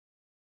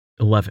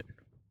11.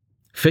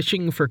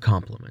 Fishing for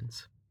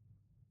compliments.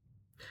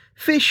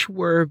 Fish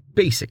were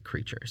basic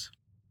creatures.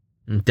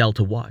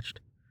 Delta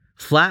watched,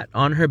 flat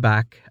on her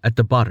back at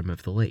the bottom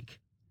of the lake,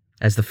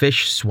 as the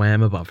fish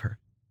swam above her.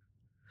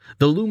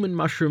 The lumen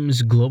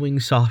mushrooms glowing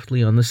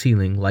softly on the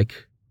ceiling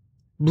like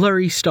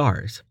blurry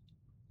stars.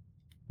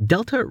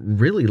 Delta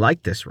really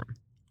liked this room,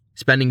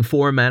 spending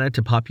 4 mana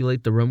to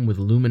populate the room with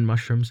lumen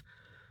mushrooms.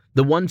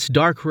 The once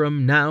dark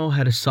room now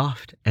had a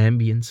soft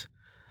ambience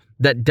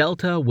that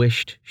Delta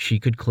wished she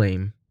could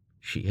claim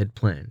she had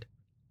planned.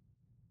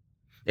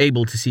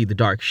 Able to see the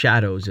dark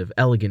shadows of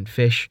elegant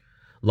fish,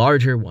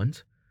 larger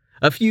ones,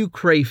 a few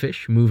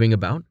crayfish moving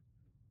about,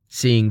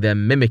 seeing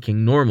them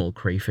mimicking normal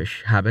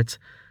crayfish habits,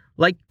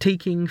 like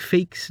taking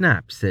fake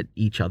snaps at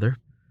each other,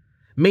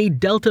 made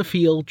Delta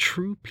feel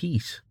true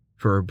peace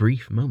for a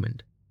brief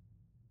moment.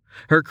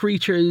 Her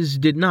creatures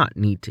did not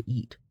need to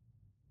eat.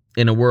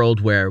 In a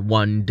world where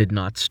one did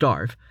not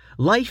starve,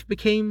 life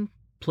became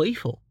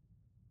playful.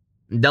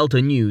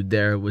 Delta knew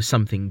there was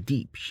something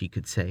deep she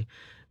could say,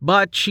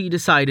 but she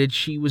decided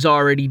she was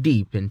already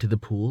deep into the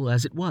pool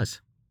as it was.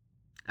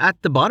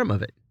 At the bottom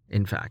of it,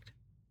 in fact.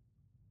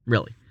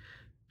 Really,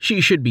 she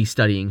should be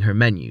studying her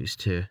menus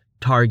to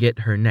target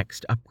her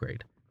next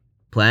upgrade,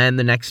 plan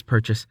the next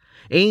purchase,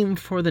 aim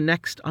for the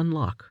next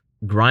unlock,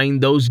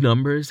 grind those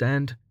numbers,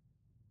 and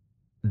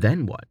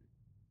then what?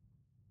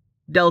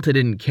 Delta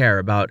didn't care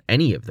about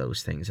any of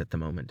those things at the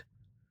moment.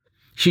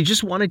 She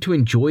just wanted to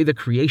enjoy the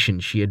creation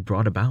she had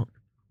brought about.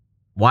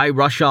 Why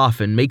rush off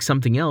and make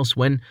something else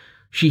when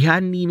she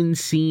hadn't even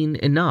seen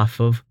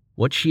enough of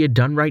what she had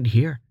done right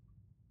here?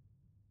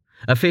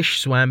 A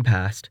fish swam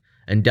past,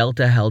 and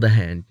Delta held a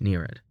hand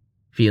near it,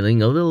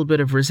 feeling a little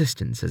bit of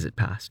resistance as it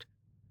passed.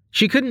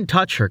 She couldn't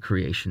touch her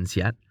creations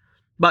yet,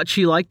 but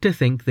she liked to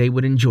think they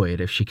would enjoy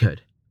it if she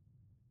could.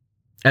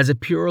 As a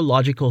pure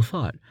logical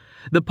thought,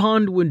 the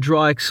pond would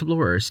draw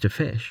explorers to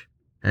fish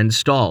and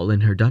stall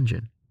in her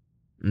dungeon.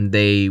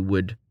 They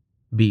would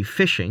be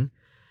fishing,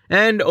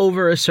 and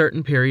over a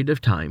certain period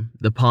of time,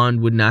 the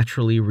pond would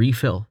naturally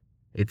refill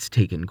its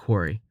taken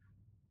quarry.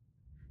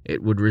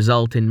 It would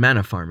result in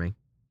mana farming.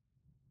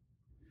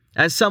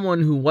 As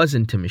someone who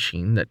wasn't a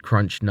machine that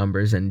crunched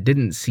numbers and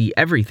didn't see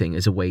everything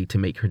as a way to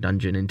make her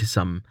dungeon into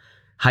some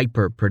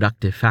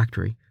hyper-productive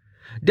factory,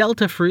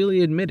 Delta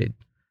freely admitted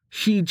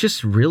she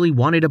just really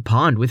wanted a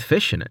pond with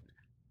fish in it.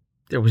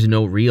 There was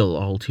no real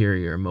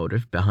ulterior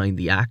motive behind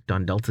the act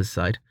on Delta's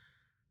side.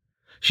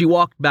 She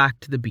walked back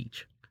to the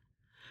beach.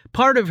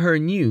 Part of her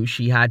knew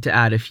she had to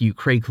add a few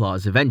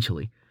crayclaws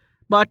eventually,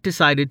 but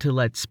decided to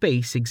let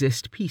space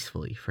exist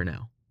peacefully for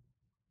now.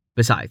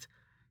 Besides,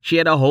 she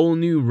had a whole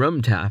new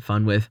room to have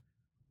fun with.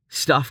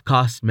 Stuff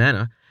cost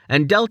mana,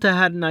 and Delta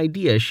had an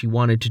idea she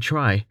wanted to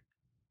try.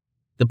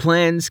 The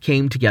plans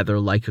came together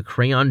like a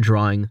crayon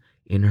drawing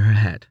in her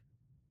head,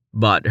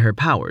 but her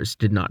powers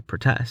did not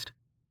protest.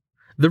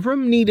 The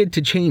room needed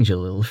to change a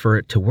little for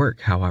it to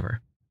work,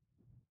 however.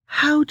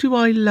 "How do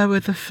I lower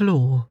the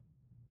floor?"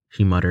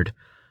 she muttered,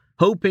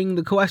 hoping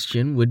the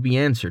question would be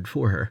answered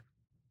for her.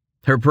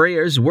 Her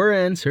prayers were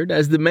answered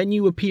as the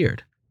menu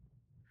appeared.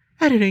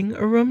 "Editing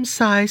a room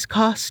size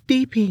costs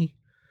DP.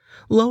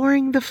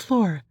 Lowering the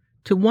floor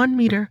to 1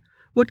 meter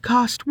would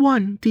cost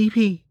 1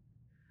 DP.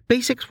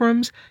 Basic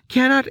rooms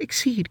cannot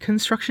exceed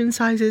construction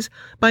sizes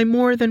by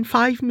more than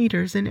 5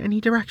 meters in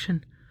any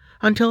direction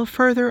until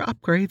further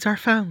upgrades are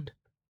found."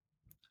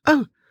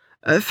 "Oh,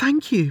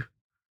 thank you,"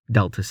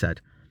 Delta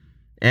said,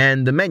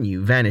 and the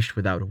menu vanished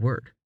without a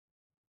word.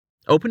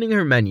 Opening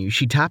her menu,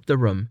 she tapped the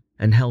room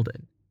and held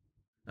it.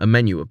 A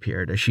menu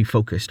appeared as she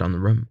focused on the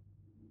room.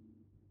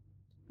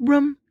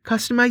 "Room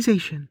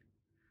customization.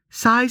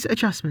 Size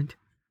adjustment.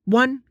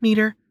 1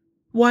 meter,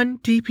 1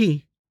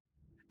 DP.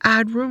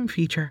 Add room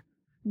feature.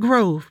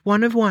 Grove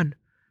 1 of 1.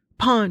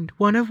 Pond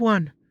 1 of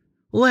 1.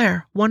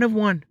 Lair 1 of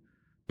 1.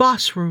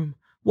 Boss room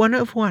 1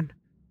 of 1.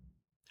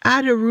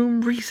 Add a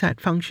room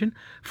reset function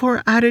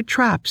for added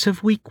traps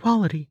of weak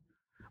quality.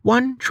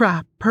 1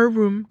 trap per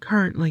room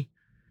currently.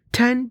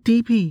 10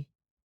 DP.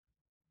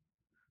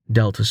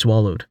 Delta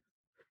swallowed.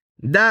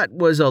 That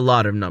was a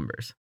lot of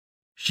numbers.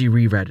 She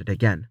reread it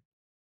again,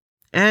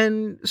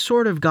 and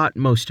sort of got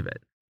most of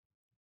it.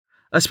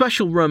 A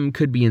special room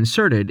could be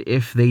inserted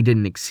if they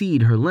didn't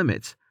exceed her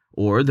limits,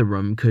 or the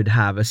room could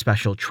have a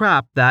special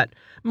trap that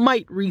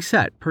might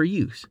reset per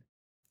use,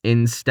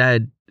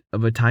 instead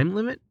of a time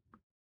limit.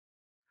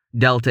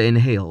 Delta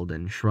inhaled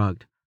and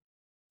shrugged.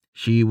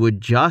 She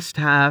would just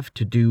have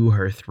to do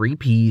her 3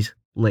 Ps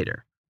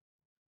later.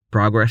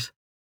 Progress,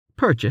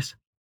 purchase,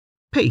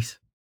 pace.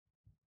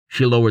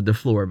 She lowered the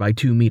floor by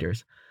 2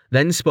 meters,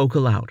 then spoke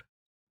aloud.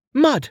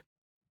 "Mud!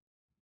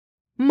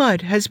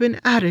 Mud has been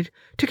added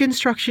to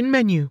construction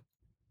menu."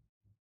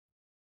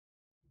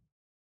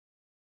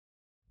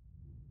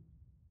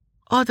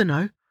 "I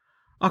dunno.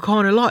 I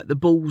kinda like the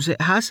balls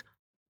it has,"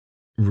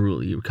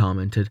 Ruli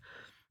commented,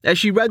 as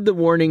she read the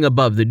warning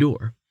above the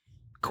door.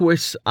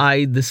 Quis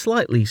eyed the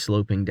slightly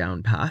sloping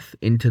down path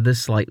into the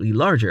slightly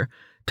larger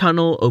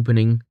tunnel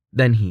opening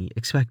than he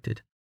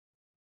expected.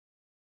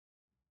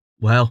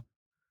 "Well,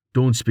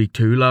 Don't speak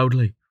too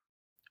loudly.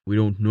 We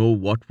don't know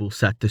what will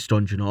set this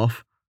dungeon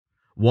off.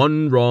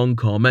 One wrong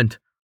comment,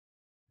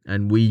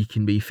 and we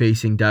can be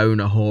facing down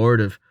a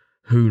horde of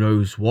who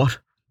knows what,"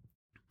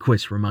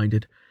 Quiz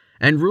reminded,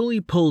 and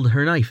Ruli pulled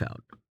her knife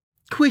out.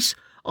 Quiz,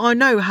 I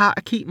know how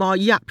to keep my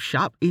yap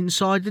shut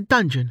inside the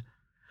dungeon,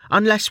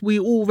 unless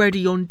we're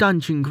already on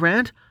dungeon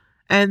ground,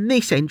 and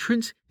this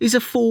entrance is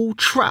a full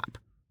trap.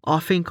 I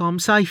think I'm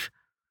safe.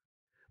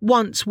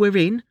 Once we're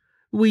in,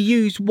 we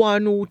use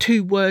 1 or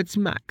 2 words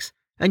max,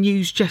 and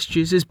use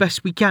gestures as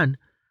best we can.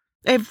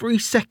 Every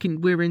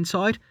second we're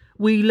inside,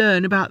 we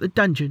learn about the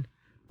dungeon,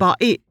 but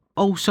it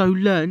also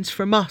learns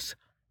from us.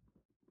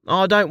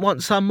 I don't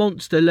want some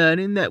monster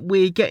learning that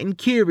we're getting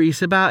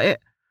curious about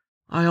it.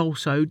 I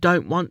also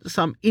don't want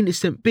some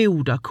innocent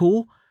builder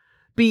core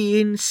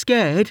being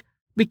scared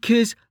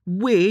because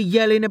we're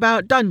yelling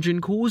about dungeon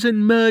calls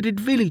and murdered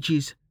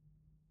villages,"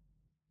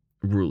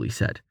 Ruli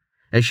said,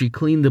 as she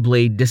cleaned the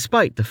blade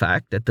despite the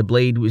fact that the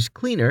blade was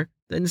cleaner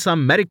than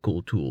some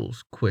medical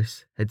tools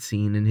Quiz had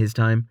seen in his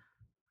time.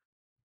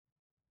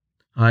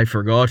 "I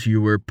forgot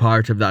you were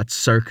part of that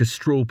circus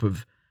troupe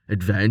of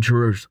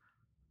adventurers.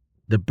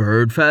 The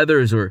bird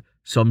feathers or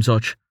some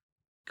such,"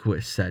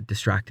 Quiz said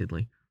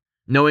distractedly,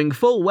 knowing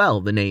full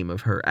well the name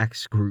of her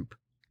ex-group.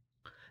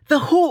 "The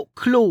hawk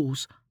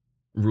claws,"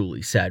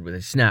 Ruli said with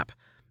a snap,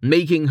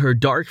 making her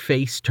dark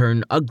face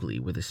turn ugly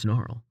with a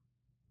snarl.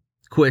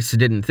 Quiz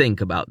didn't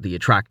think about the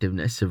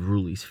attractiveness of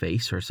Ruli's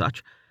face or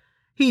such.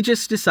 He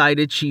just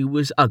decided she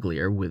was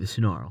uglier with a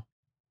snarl.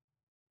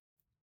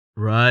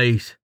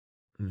 "Right.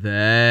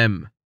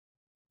 Them.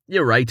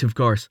 You're right, of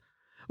course.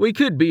 We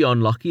could be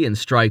unlucky and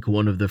strike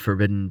one of the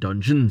forbidden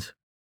dungeons,"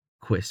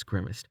 Quiz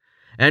grimaced,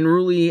 and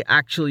Ruli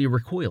actually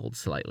recoiled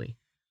slightly.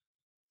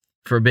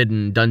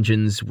 Forbidden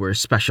dungeons were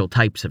special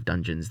types of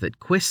dungeons that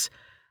Quiz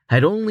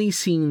had only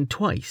seen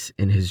twice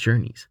in his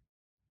journeys.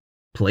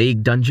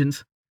 Plague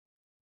dungeons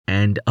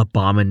and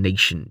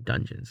abomination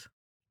dungeons.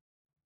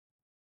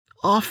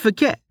 "I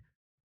forget.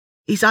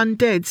 Is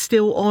undead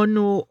still on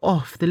or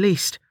off the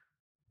list?"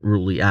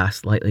 Ruli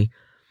asked lightly,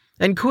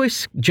 and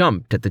Quiz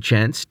jumped at the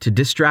chance to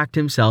distract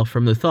himself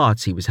from the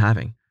thoughts he was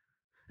having,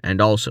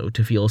 and also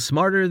to feel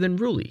smarter than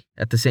Ruli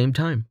at the same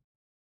time.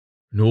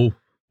 "No,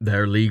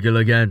 they're legal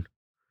again.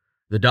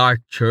 The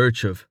Dark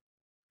Church of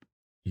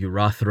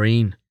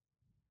Urathrine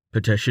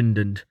petitioned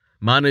and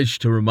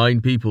managed to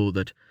remind people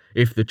that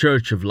if the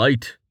Church of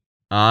Light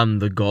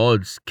and the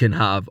gods can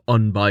have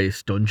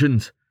unbiased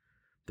dungeons,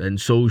 then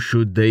so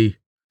should they,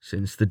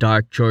 since the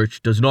Dark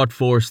Church does not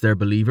force their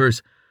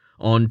believers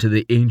onto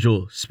the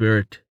angel,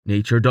 spirit,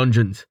 nature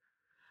dungeons,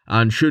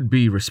 and should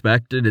be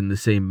respected in the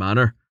same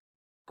manner,"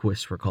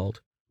 Quiz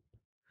recalled.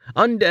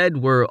 Undead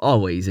were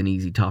always an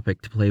easy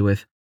topic to play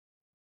with.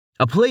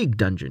 A plague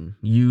dungeon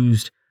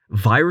used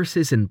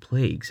viruses and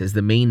plagues as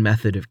the main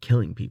method of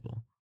killing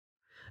people.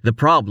 The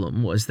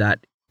problem was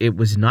that it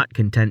was not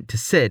content to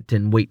sit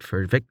and wait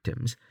for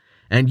victims,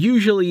 and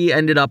usually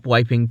ended up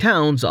wiping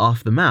towns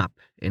off the map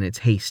in its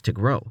haste to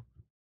grow.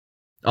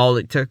 All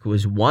it took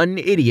was one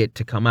idiot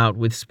to come out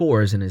with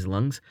spores in his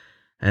lungs,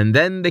 and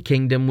then the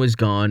kingdom was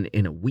gone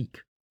in a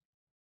week.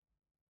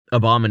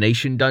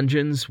 Abomination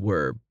dungeons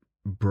were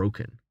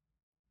broken.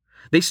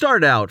 They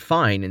started out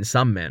fine in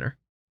some manner.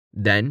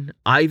 Then,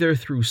 either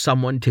through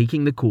someone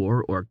taking the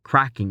core or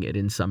cracking it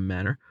in some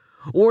manner,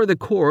 or the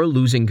core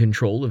losing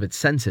control of its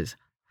senses,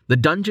 the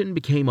dungeon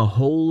became a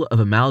hole of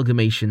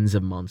amalgamations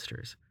of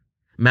monsters.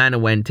 Mana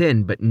went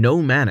in, but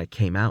no mana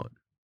came out.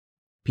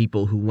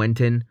 People who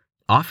went in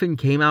often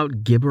came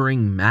out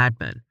gibbering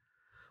madmen,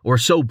 or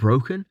so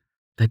broken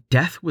that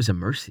death was a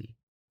mercy.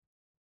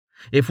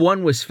 If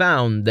one was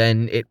found,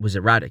 then it was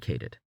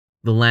eradicated.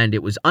 The land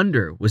it was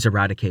under was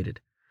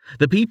eradicated.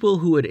 The people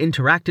who had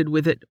interacted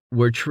with it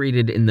were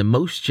treated in the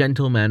most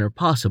gentle manner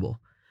possible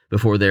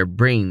before their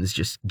brains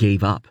just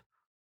gave up.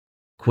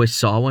 Quiz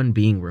saw one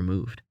being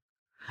removed.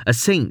 A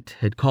saint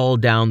had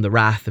called down the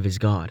wrath of his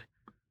god.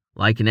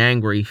 Like an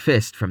angry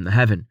fist from the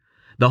heaven,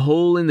 the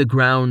hole in the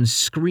ground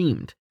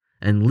screamed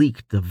and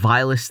leaked the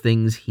vilest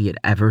things he had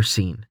ever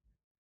seen.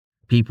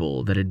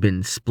 People that had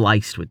been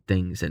spliced with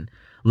things and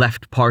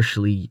left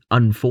partially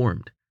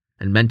unformed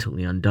and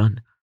mentally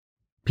undone.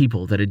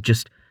 People that had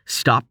just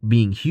stopped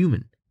being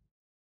human.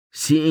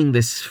 Seeing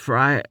this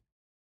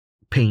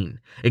pain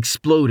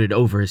exploded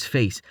over his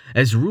face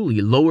as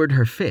Ruli lowered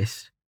her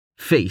fist,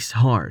 face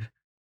hard.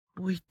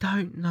 "We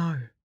don't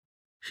know,"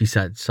 she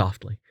said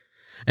softly,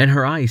 and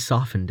her eyes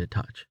softened a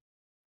touch.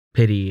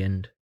 Pity,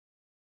 and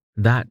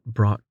that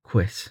brought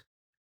Quiz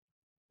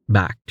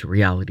back to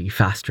reality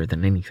faster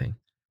than anything.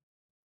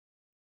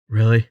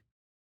 "Really?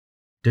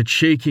 Did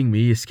shaking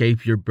me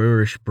escape your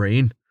boorish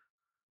brain?"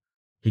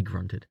 he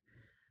grunted,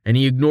 and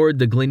he ignored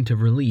the glint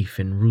of relief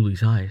in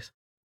Ruli's eyes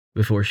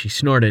before she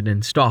snorted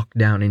and stalked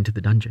down into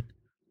the dungeon.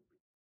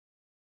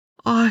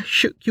 "I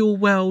shook your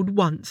world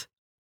once.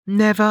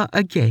 Never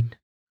again,"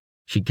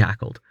 she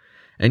cackled,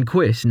 and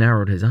Quiz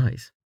narrowed his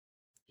eyes.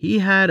 He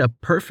had a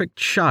perfect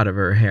shot of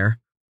her hair.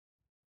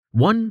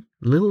 One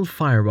little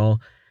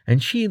fireball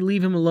and she'd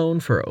leave him alone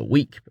for a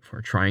week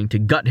before trying to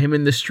gut him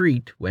in the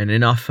street when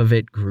enough of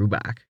it grew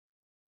back.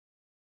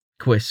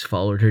 Quiss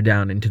followed her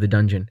down into the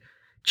dungeon,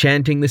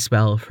 chanting the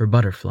spell for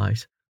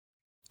butterflies,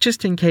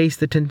 just in case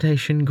the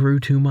temptation grew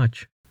too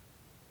much.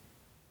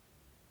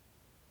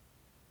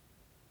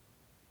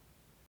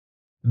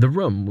 The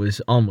room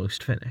was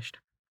almost finished.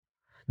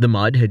 The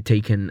mud had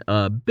taken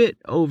a bit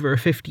over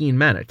 15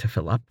 mana to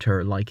fill up to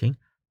her liking,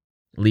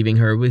 leaving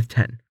her with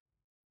 10.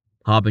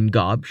 Hob and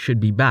Gob should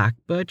be back,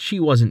 but she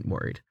wasn't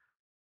worried.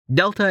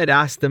 Delta had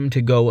asked them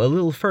to go a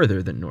little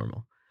further than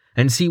normal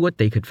and see what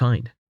they could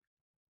find.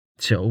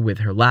 So, with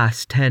her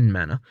last 10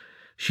 mana,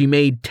 she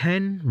made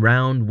 10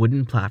 round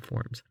wooden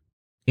platforms.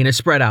 In a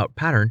spread-out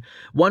pattern,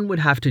 one would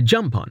have to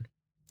jump on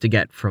to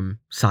get from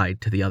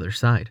side to the other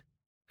side.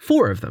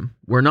 4 of them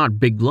were not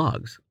big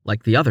logs,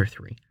 like the other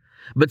 3,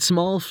 but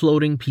small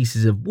floating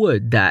pieces of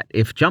wood that,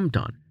 if jumped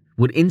on,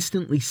 would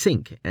instantly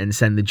sink and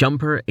send the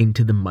jumper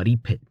into the muddy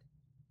pit.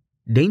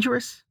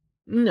 Dangerous?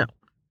 No.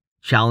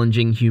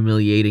 Challenging,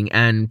 humiliating,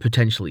 and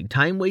potentially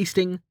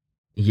time-wasting?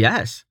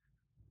 Yes.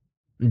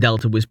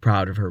 Delta was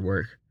proud of her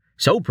work.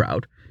 So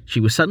proud,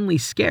 she was suddenly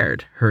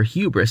scared her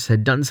hubris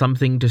had done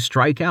something to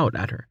strike out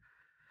at her.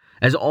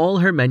 As all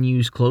her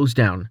menus closed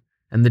down,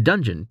 and the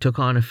dungeon took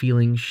on a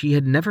feeling she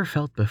had never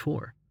felt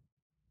before.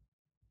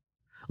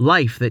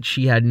 Life that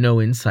she had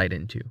no insight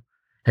into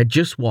had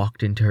just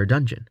walked into her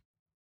dungeon.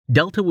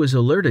 Delta was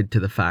alerted to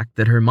the fact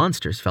that her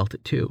monsters felt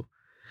it too,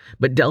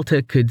 but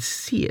Delta could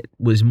see it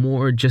was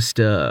more just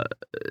a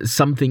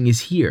something is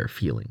here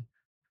feeling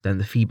than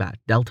the feedback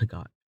Delta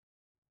got.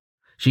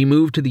 She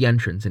moved to the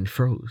entrance and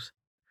froze,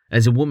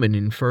 as a woman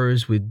in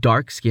furs with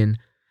dark skin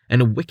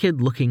and a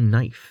wicked-looking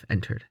knife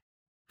entered,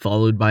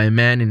 followed by a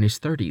man in his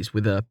 30s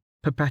with a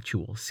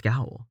perpetual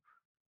scowl.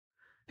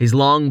 His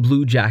long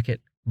blue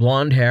jacket,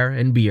 blonde hair,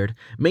 and beard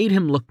made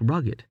him look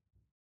rugged.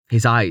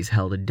 His eyes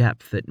held a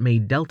depth that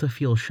made Delta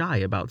feel shy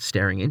about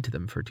staring into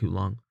them for too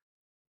long.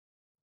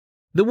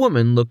 The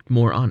woman looked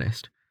more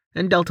honest,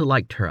 and Delta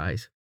liked her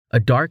eyes, a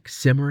dark,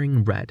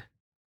 simmering red.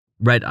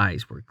 Red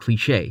eyes were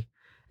cliché,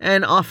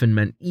 and often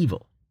meant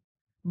evil.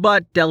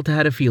 But Delta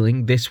had a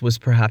feeling this was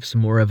perhaps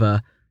more of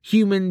a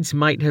humans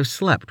might have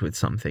slept with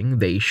something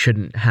they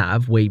shouldn't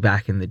have way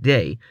back in the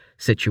day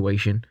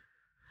situation,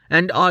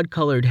 and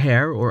odd-colored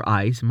hair or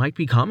eyes might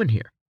be common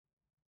here.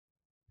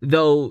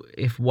 Though,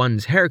 if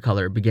one's hair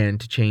color began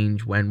to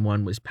change when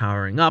one was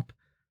powering up,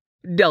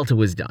 Delta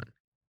was done.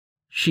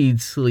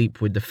 She'd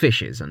sleep with the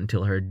fishes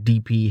until her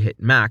DP hit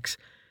max,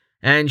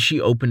 and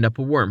she opened up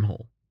a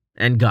wormhole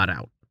and got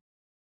out.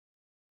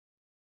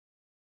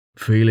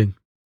 "Feeling?"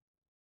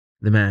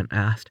 the man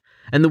asked,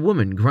 and the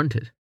woman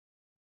grunted.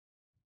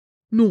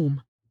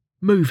 "Norm,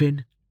 move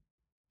in,"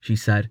 she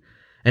said,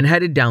 and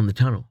headed down the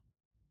tunnel.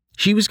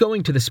 She was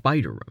going to the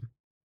spider room.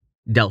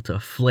 Delta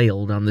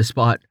flailed on the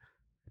spot.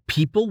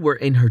 People were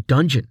in her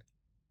dungeon.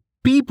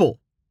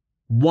 People!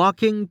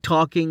 Walking,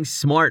 talking,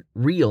 smart,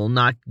 real,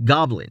 not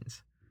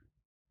goblins.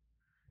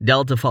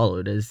 Delta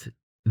followed as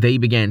they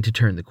began to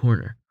turn the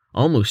corner,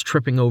 almost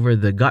tripping over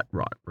the gut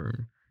rot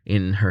rune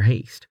in her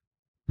haste.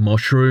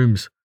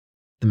 "Mushrooms,"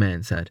 the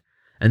man said,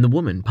 and the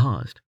woman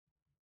paused.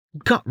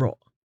 "Gut rot.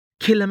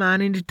 Kill a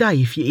man in a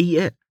day if you eat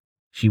it,"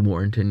 she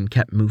warned and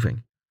kept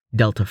moving.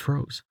 Delta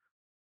froze.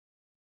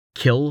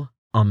 Kill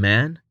a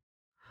man?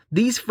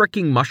 These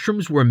fricking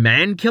mushrooms were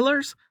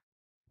man-killers?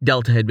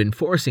 Delta had been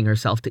forcing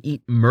herself to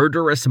eat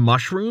murderous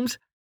mushrooms?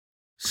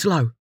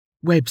 "Slow.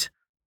 Webs,"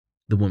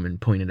 the woman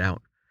pointed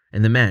out,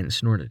 and the man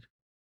snorted.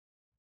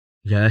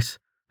 "Yes,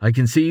 I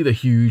can see the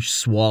huge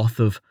swath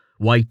of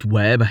white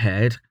web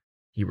ahead,"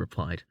 he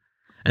replied,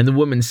 and the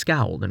woman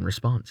scowled in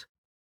response.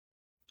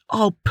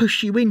 "I'll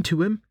push you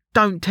into him.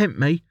 Don't tempt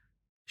me,"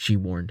 she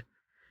warned,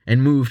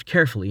 and moved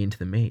carefully into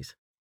the maze.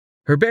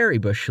 Her berry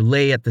bush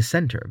lay at the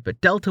center,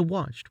 but Delta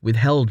watched with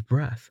held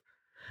breath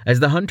as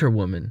the hunter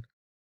woman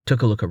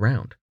took a look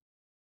around.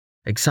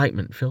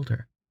 Excitement filled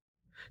her.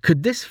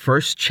 Could this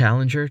first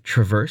challenger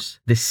traverse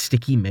this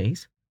sticky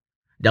maze?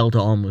 Delta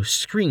almost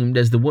screamed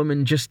as the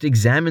woman just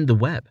examined the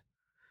web,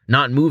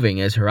 not moving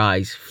as her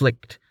eyes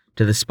flicked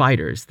to the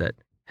spiders that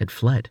had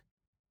fled.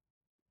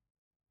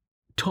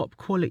 "Top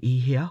quality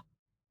here,"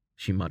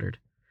 she muttered,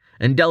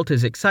 and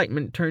Delta's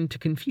excitement turned to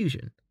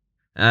confusion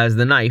as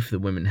the knife the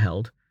woman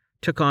held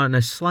took on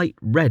a slight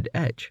red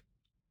edge.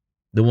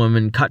 The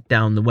woman cut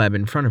down the web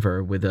in front of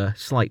her with a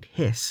slight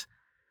hiss.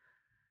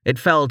 It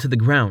fell to the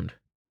ground,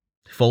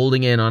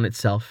 folding in on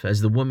itself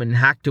as the woman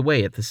hacked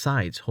away at the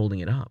sides holding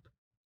it up.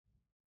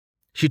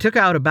 She took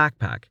out a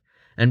backpack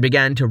and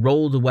began to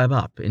roll the web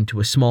up into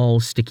a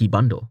small, sticky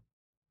bundle.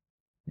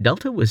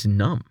 Delta was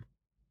numb.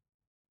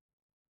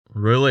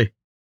 "Really?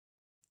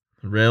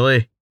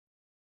 Really?"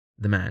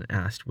 the man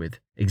asked with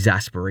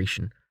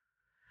exasperation.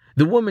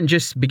 The woman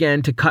just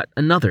began to cut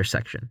another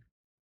section.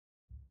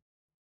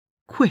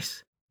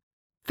 "Quiss,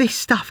 this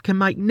stuff can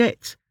make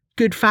nets,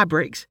 good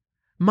fabrics,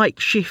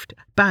 makeshift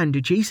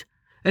bandages,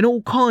 and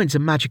all kinds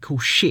of magical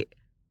shit.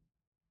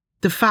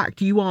 The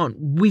fact you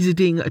aren't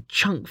wizarding a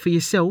chunk for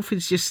yourself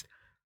is just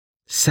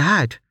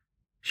sad,"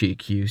 she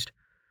accused.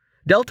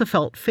 Delta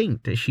felt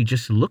faint as she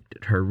just looked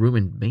at her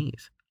ruined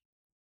maze.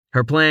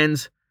 Her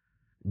plans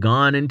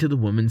gone into the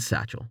woman's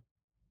satchel.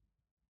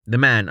 The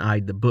man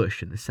eyed the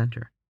bush in the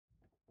center.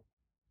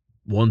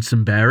 Want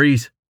some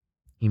berries?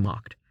 He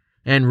mocked,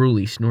 and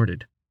Ruli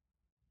snorted.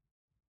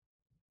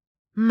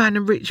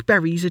 Manna-rich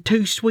berries are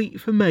too sweet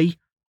for me,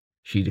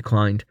 she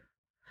declined.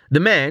 The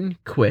man,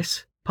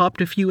 Quiss,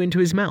 popped a few into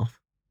his mouth.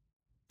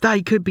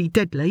 They could be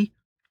deadly,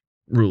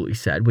 Ruli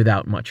said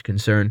without much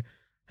concern,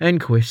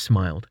 and Quiss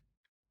smiled.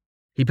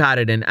 He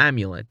patted an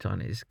amulet on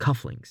his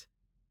cufflinks.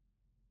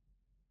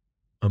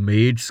 A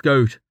mage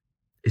scout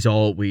is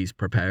always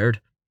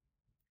prepared,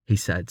 he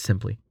said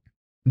simply.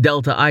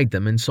 Delta eyed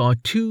them and saw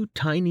two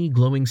tiny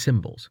glowing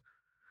symbols.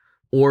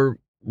 Or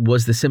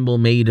was the symbol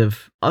made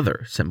of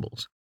other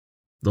symbols?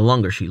 The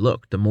longer she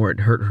looked, the more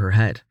it hurt her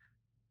head.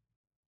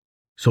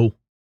 So,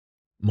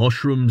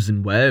 mushrooms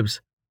and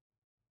webs.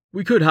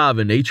 We could have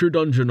a nature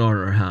dungeon on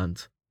our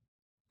hands,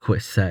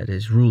 Quiss said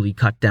as Ruli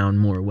cut down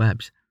more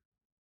webs.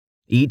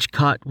 Each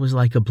cut was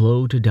like a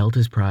blow to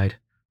Delta's pride.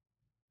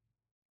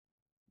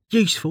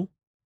 Useful,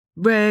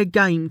 rare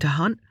game to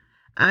hunt,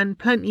 and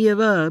plenty of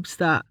herbs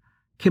that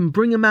can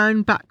bring a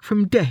man back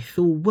from death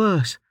or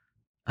worse,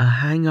 a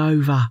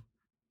hangover,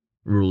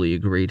 Ruli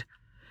agreed,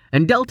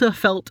 and Delta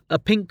felt a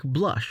pink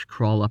blush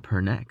crawl up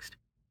her next.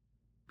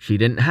 She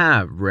didn't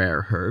have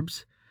rare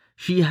herbs.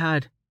 She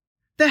had...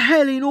 The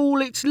hell in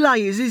all its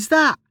layers is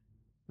that?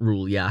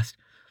 Ruli asked,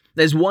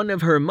 as one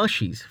of her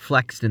mushies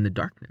flexed in the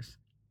darkness.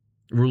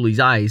 Ruli's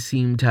eyes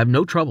seemed to have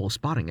no trouble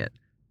spotting it.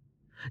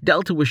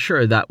 Delta was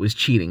sure that was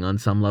cheating on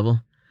some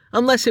level,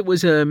 unless it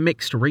was a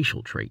mixed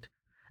racial trait.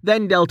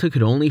 Then Delta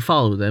could only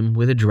follow them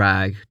with a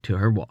drag to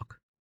her walk.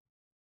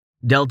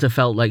 Delta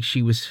felt like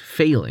she was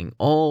failing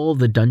all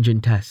the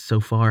dungeon tests so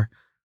far.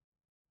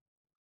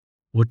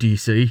 What do you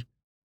see?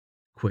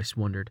 Quiss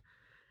wondered,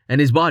 and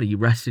his body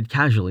rested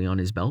casually on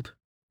his belt,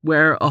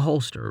 where a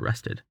holster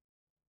rested.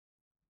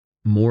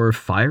 More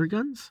fire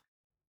guns?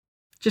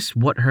 Just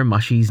what her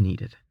mushies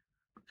needed.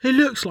 It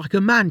looks like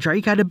a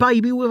mandrake had a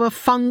baby with a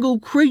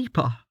fungal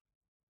creeper,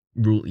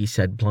 Ruli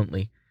said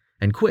bluntly,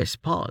 and Quiss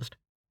paused.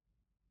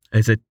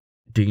 Is it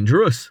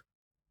dangerous?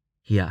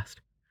 He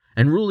asked,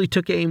 and Ruli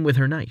took aim with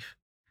her knife.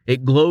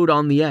 It glowed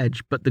on the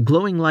edge, but the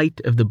glowing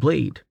light of the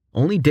blade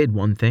only did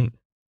one thing.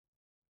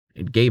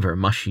 It gave her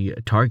mushy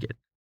a target.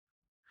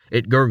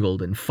 It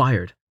gurgled and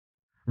fired.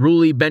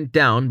 Ruli bent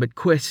down, but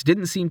Quiss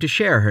didn't seem to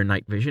share her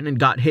night vision and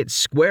got hit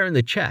square in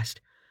the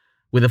chest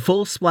with a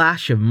full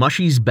splash of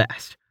mushy's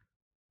best.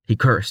 He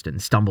cursed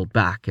and stumbled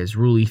back as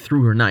Ruli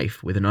threw her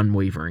knife with an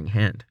unwavering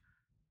hand.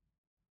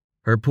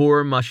 Her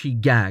poor mushy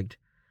gagged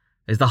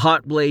as the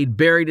hot blade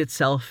buried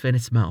itself in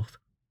its mouth.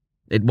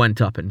 It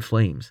went up in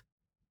flames.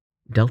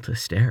 Delta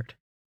stared.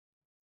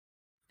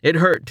 It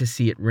hurt to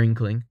see it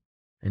wrinkling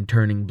and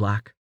turning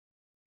black.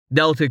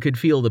 Delta could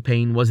feel the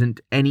pain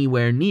wasn't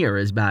anywhere near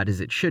as bad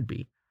as it should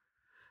be.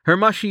 Her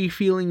mushy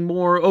feeling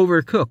more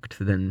overcooked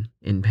than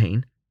in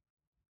pain.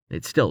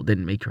 It still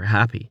didn't make her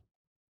happy.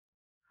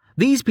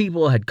 These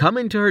people had come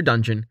into her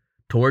dungeon,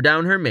 tore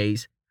down her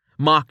maze,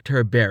 mocked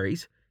her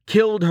berries,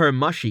 killed her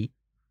mushy.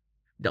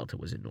 Delta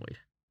was annoyed.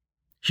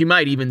 She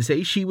might even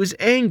say she was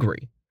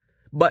angry.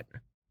 But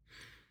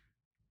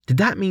did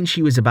that mean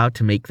she was about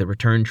to make the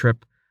return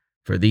trip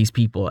for these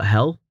people a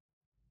hell?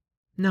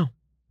 No,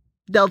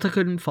 Delta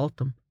couldn't fault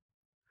them.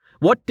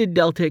 What did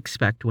Delta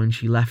expect when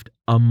she left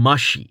a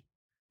mushy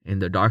in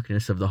the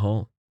darkness of the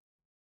hall?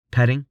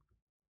 Petting?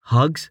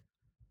 Hugs?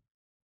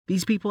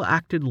 These people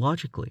acted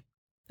logically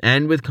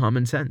and with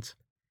common sense.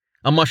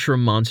 A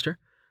mushroom monster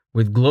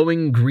with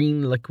glowing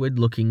green liquid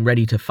looking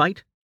ready to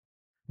fight?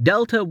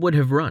 Delta would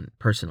have run,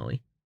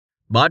 personally.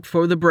 But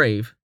for the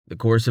brave, the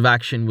course of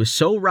action was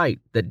so right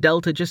that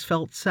Delta just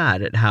felt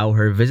sad at how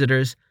her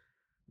visitors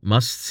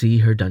must see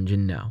her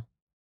dungeon now.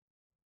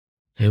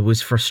 It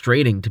was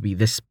frustrating to be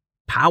this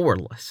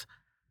powerless.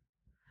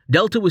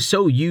 Delta was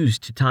so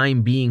used to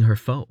time being her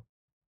foe,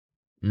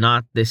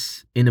 not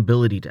this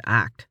inability to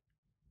act.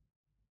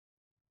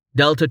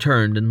 Delta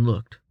turned and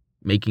looked,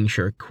 making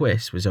sure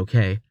Quiss was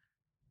okay.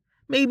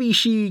 Maybe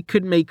she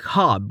could make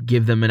Hob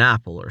give them an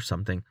apple or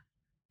something,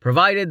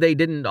 provided they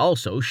didn't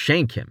also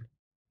shank him.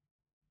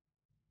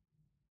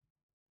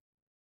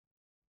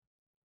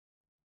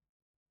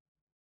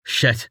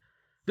 Shit,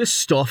 this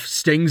stuff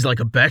stings like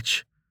a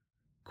bitch,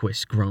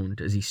 Quiss groaned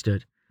as he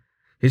stood,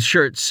 his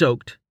shirt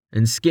soaked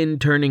and skin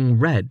turning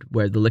red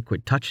where the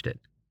liquid touched it.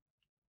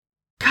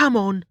 Come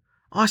on,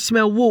 I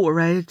smell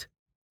waterhead,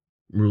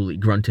 Ruli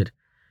grunted,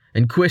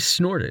 and Quiss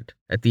snorted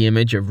at the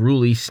image of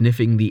Ruli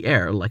sniffing the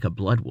air like a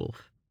blood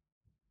wolf.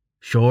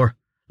 Sure,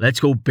 let's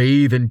go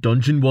bathe in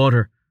dungeon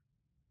water.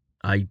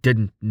 I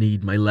didn't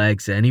need my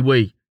legs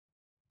anyway,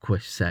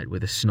 Quiss said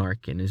with a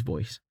snark in his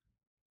voice.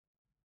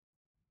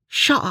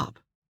 Shut up.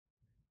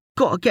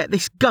 Gotta get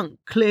this gunk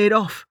cleared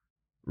off,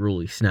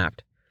 Ruli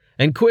snapped,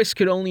 and Quiss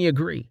could only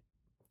agree.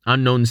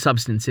 Unknown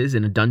substances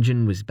in a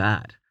dungeon was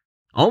bad.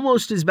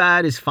 Almost as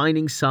bad as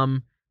finding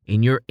some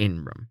in your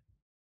in room.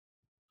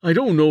 I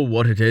don't know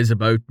what it is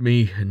about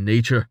me and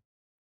nature,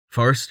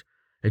 First,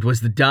 it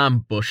was the damn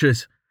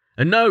bushes,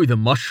 and now the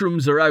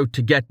mushrooms are out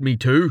to get me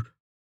too,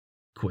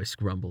 Quiz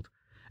grumbled,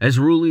 as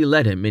Ruli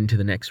led him into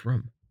the next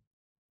room.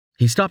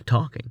 He stopped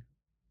talking.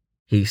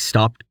 He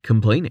stopped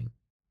complaining.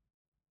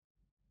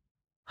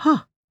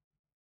 Huh,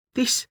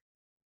 this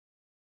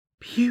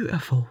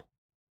beautiful,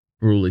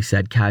 Ruli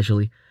said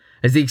casually,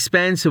 as the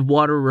expanse of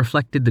water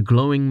reflected the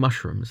glowing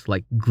mushrooms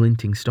like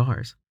glinting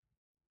stars.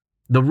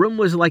 The room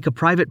was like a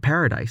private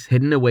paradise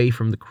hidden away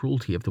from the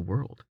cruelty of the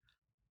world.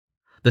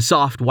 The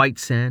soft white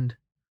sand,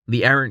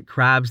 the errant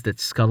crabs that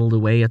scuttled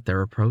away at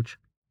their approach.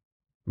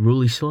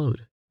 Ruli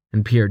slowed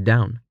and peered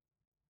down.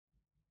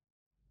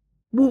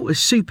 Water's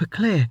super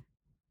clear.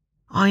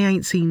 I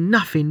ain't seen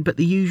nothing but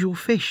the usual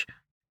fish.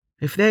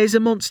 If there's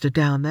a monster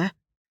down there,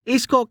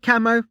 it's got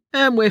camo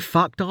and we're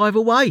fucked either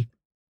way,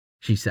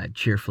 she said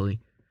cheerfully,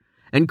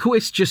 and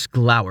Quiz just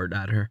glowered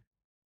at her.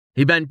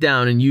 He bent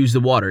down and used the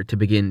water to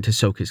begin to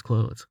soak his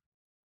clothes.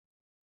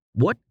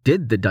 What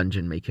did the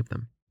dungeon make of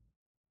them?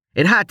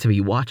 It had to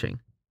be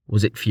watching.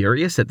 Was it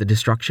furious at the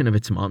destruction of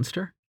its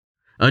monster?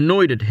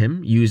 Annoyed at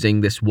him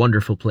using this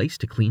wonderful place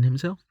to clean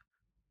himself?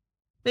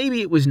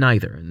 Maybe it was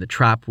neither, and the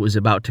trap was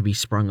about to be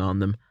sprung on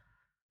them.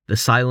 The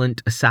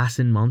silent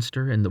assassin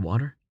monster in the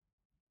water?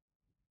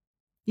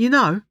 You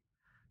know,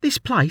 this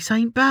place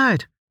ain't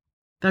bad.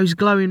 Those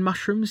glowing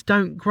mushrooms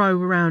don't grow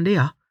around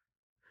here.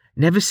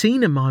 Never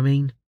seen 'em, I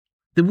mean.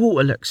 The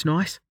water looks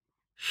nice.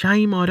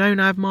 Shame I don't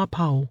have my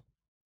pole,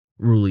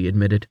 Ruli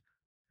admitted.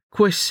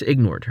 Quiz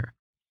ignored her.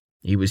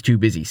 He was too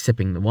busy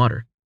sipping the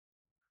water.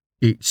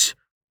 It's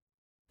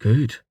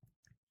good,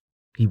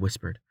 he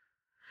whispered,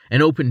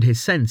 and opened his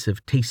sense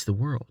of taste the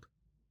world,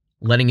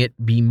 letting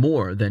it be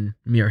more than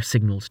mere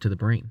signals to the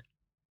brain.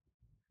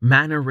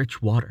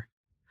 Mana-rich water,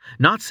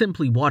 not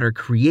simply water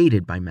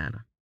created by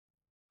mana.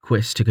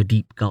 Quiz took a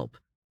deep gulp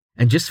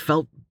and just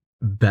felt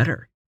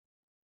better.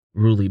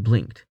 Ruli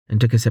blinked and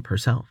took a sip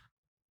herself.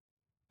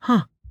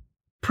 Huh,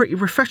 pretty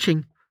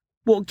refreshing.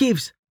 What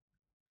gives?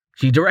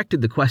 She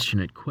directed the question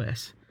at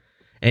Quiz,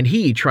 and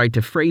he tried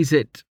to phrase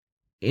it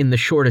in the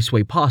shortest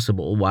way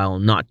possible while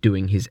not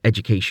doing his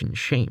education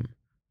shame.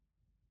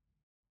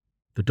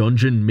 The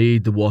dungeon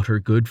made the water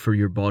good for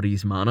your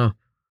body's mana.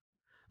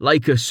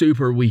 Like a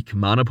super weak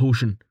mana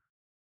potion.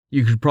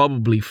 You could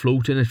probably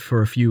float in it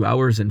for a few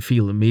hours and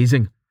feel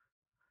amazing.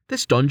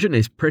 This dungeon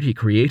is pretty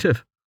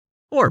creative.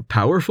 Or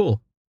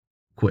powerful,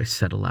 Quiz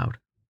said aloud.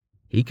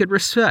 He could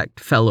respect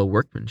fellow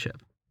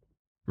workmanship.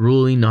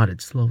 Ruli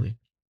nodded slowly.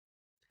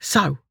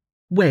 So,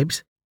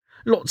 webs,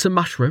 lots of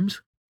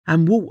mushrooms,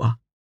 and water.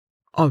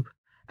 Oh,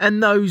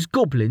 and those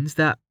goblins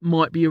that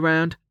might be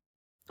around.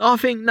 I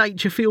think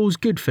nature feels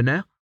good for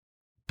now.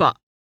 But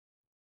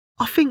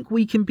I think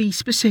we can be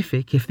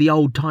specific if the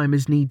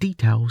old-timers need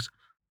details.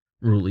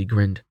 Ruli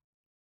grinned.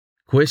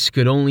 Quiz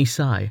could only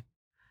sigh,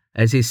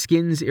 as his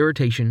skin's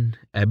irritation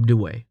ebbed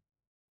away.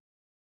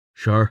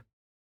 Sure,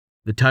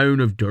 the town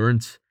of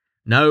Durance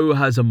now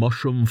has a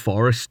mushroom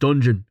forest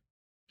dungeon,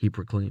 he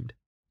proclaimed.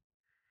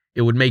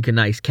 It would make a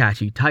nice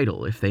catchy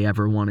title if they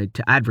ever wanted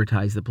to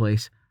advertise the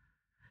place.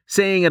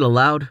 Saying it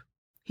aloud,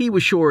 he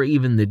was sure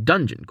even the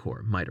Dungeon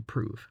Corps might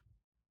approve.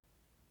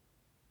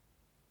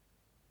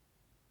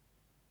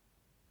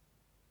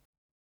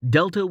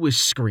 Delta was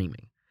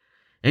screaming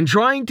and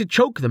trying to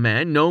choke the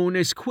man known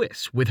as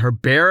Quiz with her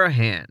bare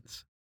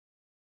hands.